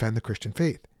to defend the Christian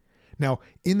faith. Now,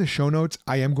 in the show notes,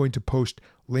 I am going to post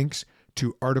links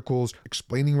to articles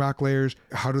explaining rock layers.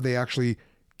 How do they actually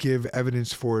give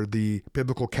evidence for the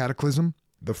biblical cataclysm,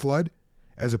 the flood,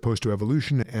 as opposed to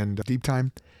evolution and deep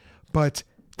time? But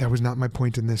that was not my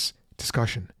point in this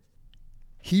discussion.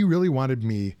 He really wanted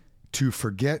me to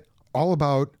forget all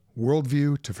about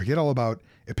worldview, to forget all about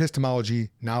epistemology,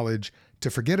 knowledge, to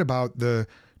forget about the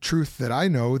truth that I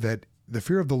know that the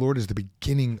fear of the Lord is the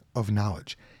beginning of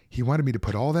knowledge. He wanted me to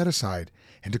put all that aside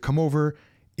and to come over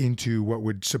into what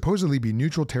would supposedly be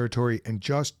neutral territory and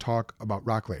just talk about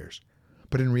rock layers.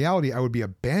 But in reality, I would be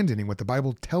abandoning what the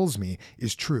Bible tells me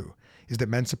is true, is that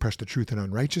men suppress the truth in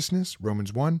unrighteousness,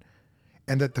 Romans 1,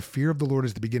 and that the fear of the Lord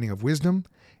is the beginning of wisdom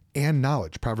and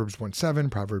knowledge, Proverbs 1:7,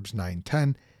 Proverbs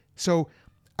 9:10. So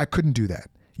I couldn't do that.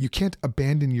 You can't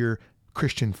abandon your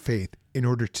Christian faith in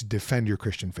order to defend your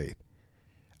Christian faith.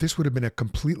 This would have been a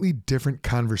completely different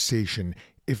conversation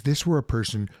if this were a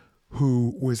person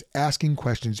who was asking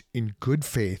questions in good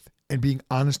faith and being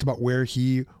honest about where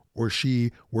he or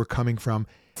she were coming from.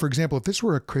 For example, if this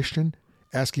were a Christian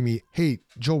asking me, hey,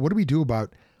 Joel, what do we do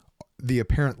about the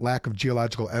apparent lack of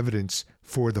geological evidence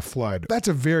for the flood? That's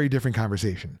a very different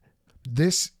conversation.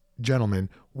 This gentleman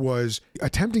was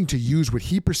attempting to use what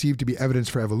he perceived to be evidence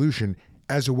for evolution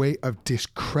as a way of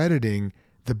discrediting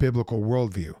the biblical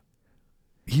worldview.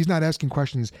 He's not asking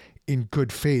questions in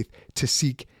good faith to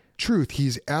seek truth.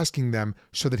 He's asking them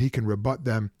so that he can rebut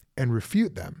them and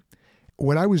refute them.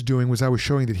 What I was doing was I was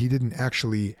showing that he didn't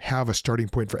actually have a starting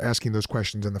point for asking those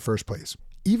questions in the first place.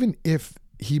 Even if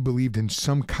he believed in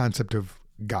some concept of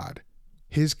God,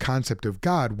 his concept of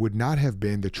God would not have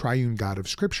been the triune God of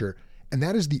Scripture, and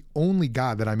that is the only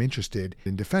God that I'm interested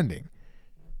in defending.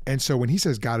 And so when he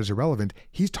says God is irrelevant,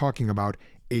 he's talking about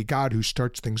a God who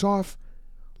starts things off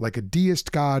like a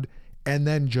deist God and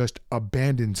then just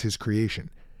abandons his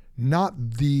creation, not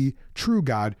the true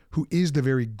God who is the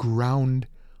very ground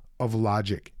of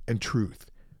logic and truth,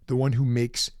 the one who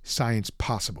makes science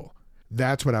possible.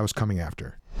 That's what I was coming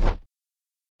after.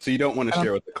 So you don't want to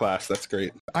share with the class. That's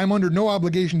great. I'm under no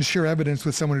obligation to share evidence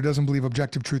with someone who doesn't believe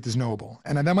objective truth is knowable.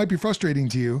 And that might be frustrating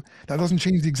to you. That doesn't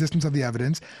change the existence of the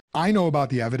evidence. I know about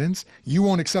the evidence. You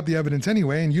won't accept the evidence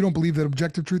anyway, and you don't believe that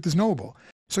objective truth is knowable.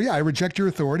 So yeah, I reject your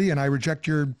authority and I reject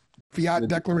your fiat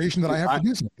declaration that I have to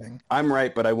do something. I'm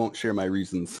right, but I won't share my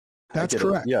reasons. That's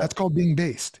correct. Yeah. That's called being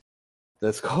based.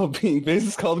 That's called being based.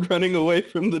 It's called running away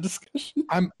from the discussion.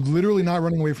 I'm literally not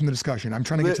running away from the discussion. I'm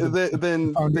trying to get to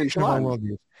the foundation of our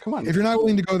worldview. Come on. If you're not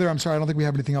willing to go there, I'm sorry. I don't think we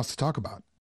have anything else to talk about.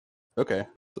 Okay.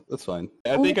 That's fine.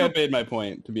 I think I made my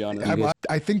point, to be honest.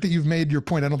 I think that you've made your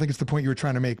point. I don't think it's the point you were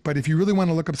trying to make. But if you really want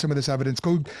to look up some of this evidence,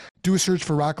 go do a search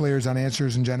for rock layers on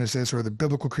Answers in Genesis or the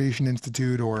Biblical Creation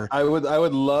Institute. Or I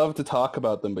would love to talk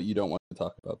about them, but you don't want to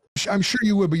talk about them. I'm sure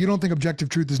you would, but you don't think objective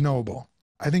truth is knowable.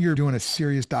 I think you're doing a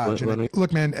serious dodge.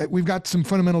 Look, man, we've got some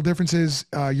fundamental differences.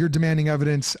 You're demanding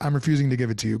evidence. I'm refusing to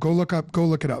give it to you. Go look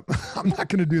it up. I'm not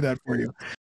going to do that for you.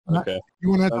 Okay. You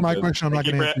want to answer my question? I'm not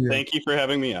going to answer you. Thank you for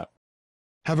having me up.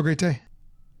 Have a great day.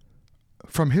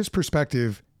 From his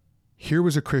perspective, here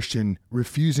was a Christian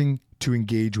refusing to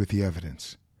engage with the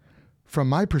evidence. From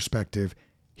my perspective,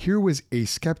 here was a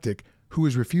skeptic who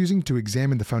was refusing to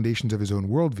examine the foundations of his own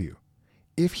worldview.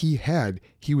 If he had,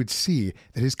 he would see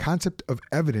that his concept of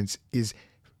evidence is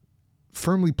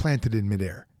firmly planted in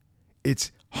midair.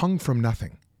 It's hung from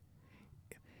nothing.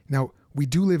 Now, we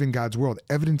do live in God's world.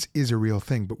 Evidence is a real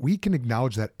thing, but we can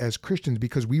acknowledge that as Christians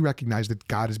because we recognize that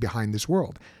God is behind this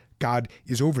world. God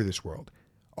is over this world.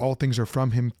 All things are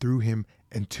from him, through him,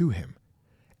 and to him.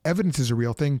 Evidence is a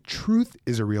real thing. Truth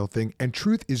is a real thing, and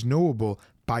truth is knowable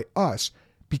by us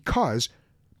because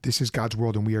this is God's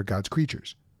world and we are God's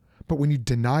creatures. But when you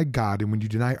deny God and when you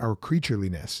deny our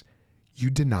creatureliness, you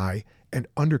deny and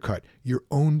undercut your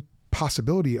own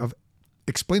possibility of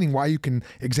explaining why you can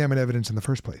examine evidence in the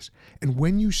first place. And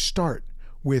when you start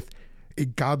with a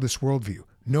godless worldview,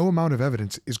 no amount of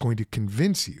evidence is going to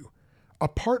convince you,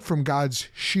 apart from God's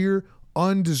sheer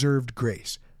undeserved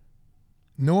grace.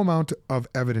 No amount of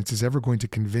evidence is ever going to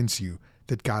convince you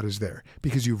that God is there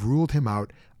because you've ruled him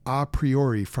out a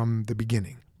priori from the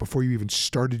beginning, before you even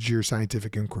started your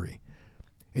scientific inquiry.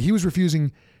 And he was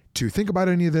refusing to think about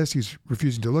any of this. He was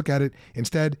refusing to look at it.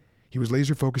 Instead, he was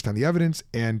laser focused on the evidence.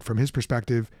 And from his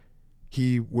perspective,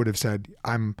 he would have said,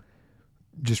 I'm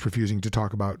just refusing to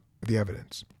talk about the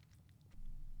evidence.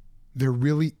 There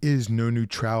really is no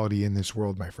neutrality in this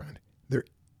world, my friend. There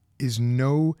is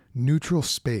no neutral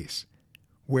space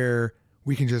where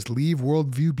we can just leave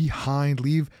worldview behind,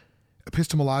 leave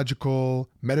epistemological,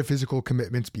 metaphysical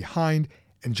commitments behind,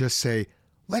 and just say,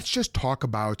 let's just talk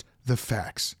about the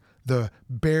facts, the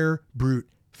bare, brute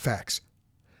facts.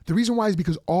 The reason why is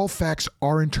because all facts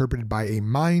are interpreted by a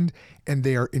mind, and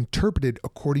they are interpreted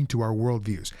according to our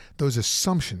worldviews, those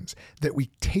assumptions that we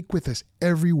take with us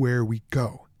everywhere we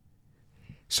go.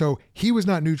 So he was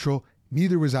not neutral,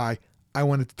 neither was I. I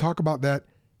wanted to talk about that.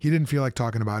 He didn't feel like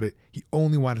talking about it. He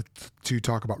only wanted to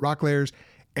talk about rock layers,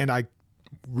 and I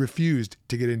refused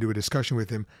to get into a discussion with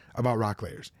him about rock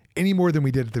layers any more than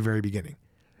we did at the very beginning.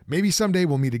 Maybe someday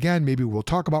we'll meet again. Maybe we'll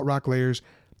talk about rock layers.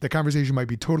 The conversation might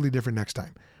be totally different next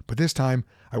time. But this time,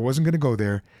 I wasn't going to go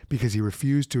there because he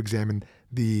refused to examine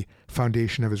the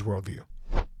foundation of his worldview.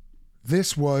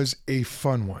 This was a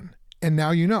fun one. And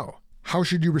now you know. How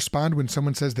should you respond when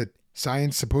someone says that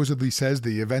science supposedly says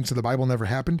the events of the Bible never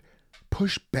happened?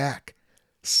 Push back.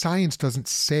 Science doesn't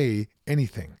say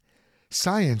anything.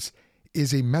 Science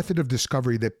is a method of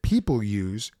discovery that people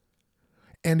use,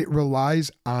 and it relies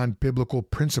on biblical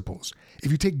principles.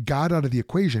 If you take God out of the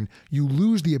equation, you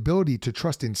lose the ability to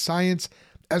trust in science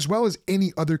as well as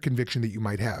any other conviction that you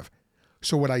might have.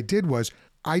 So what I did was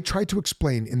I tried to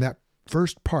explain in that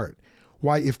first part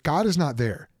why if God is not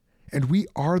there and we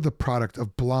are the product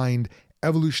of blind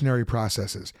evolutionary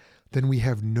processes, then we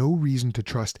have no reason to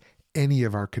trust any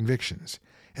of our convictions.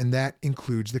 And that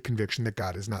includes the conviction that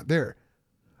God is not there.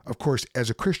 Of course, as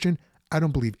a Christian, I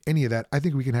don't believe any of that. I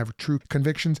think we can have true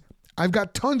convictions I've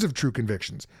got tons of true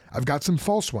convictions. I've got some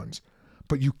false ones.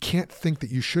 But you can't think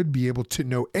that you should be able to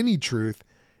know any truth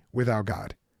without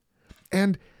God.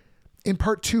 And in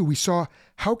part 2, we saw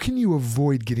how can you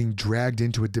avoid getting dragged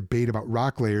into a debate about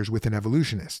rock layers with an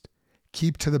evolutionist?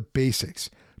 Keep to the basics.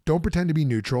 Don't pretend to be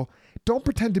neutral. Don't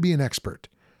pretend to be an expert.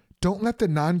 Don't let the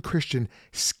non-Christian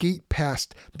skate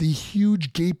past the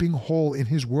huge gaping hole in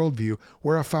his worldview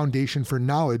where a foundation for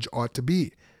knowledge ought to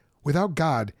be. Without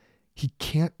God, he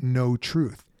can't know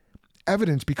truth.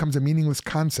 Evidence becomes a meaningless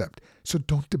concept, so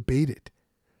don't debate it.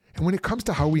 And when it comes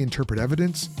to how we interpret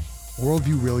evidence,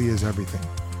 worldview really is everything.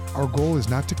 Our goal is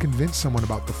not to convince someone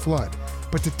about the flood,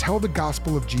 but to tell the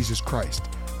gospel of Jesus Christ.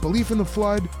 Belief in the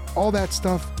flood, all that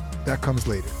stuff, that comes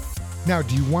later. Now,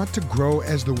 do you want to grow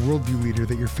as the worldview leader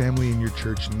that your family and your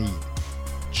church need?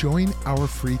 Join our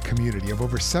free community of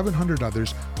over 700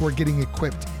 others who are getting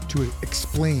equipped to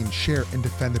explain, share, and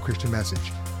defend the Christian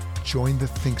message. Join the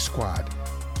Think Squad.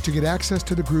 To get access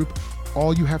to the group,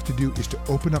 all you have to do is to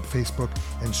open up Facebook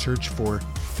and search for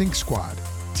Think Squad,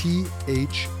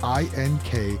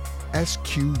 THINKSQUAD.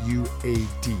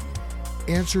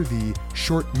 Answer the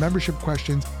short membership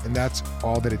questions, and that's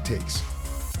all that it takes.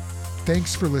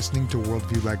 Thanks for listening to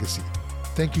Worldview Legacy.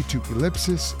 Thank you to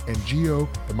Ellipsis and Geo,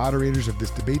 the moderators of this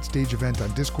debate stage event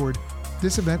on Discord.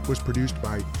 This event was produced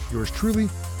by yours truly,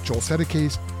 Joel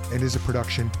Settecase, and is a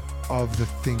production of the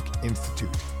Think Institute.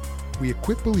 We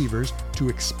equip believers to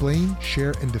explain,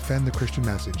 share, and defend the Christian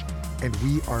message, and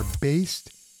we are based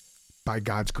by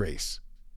God's grace.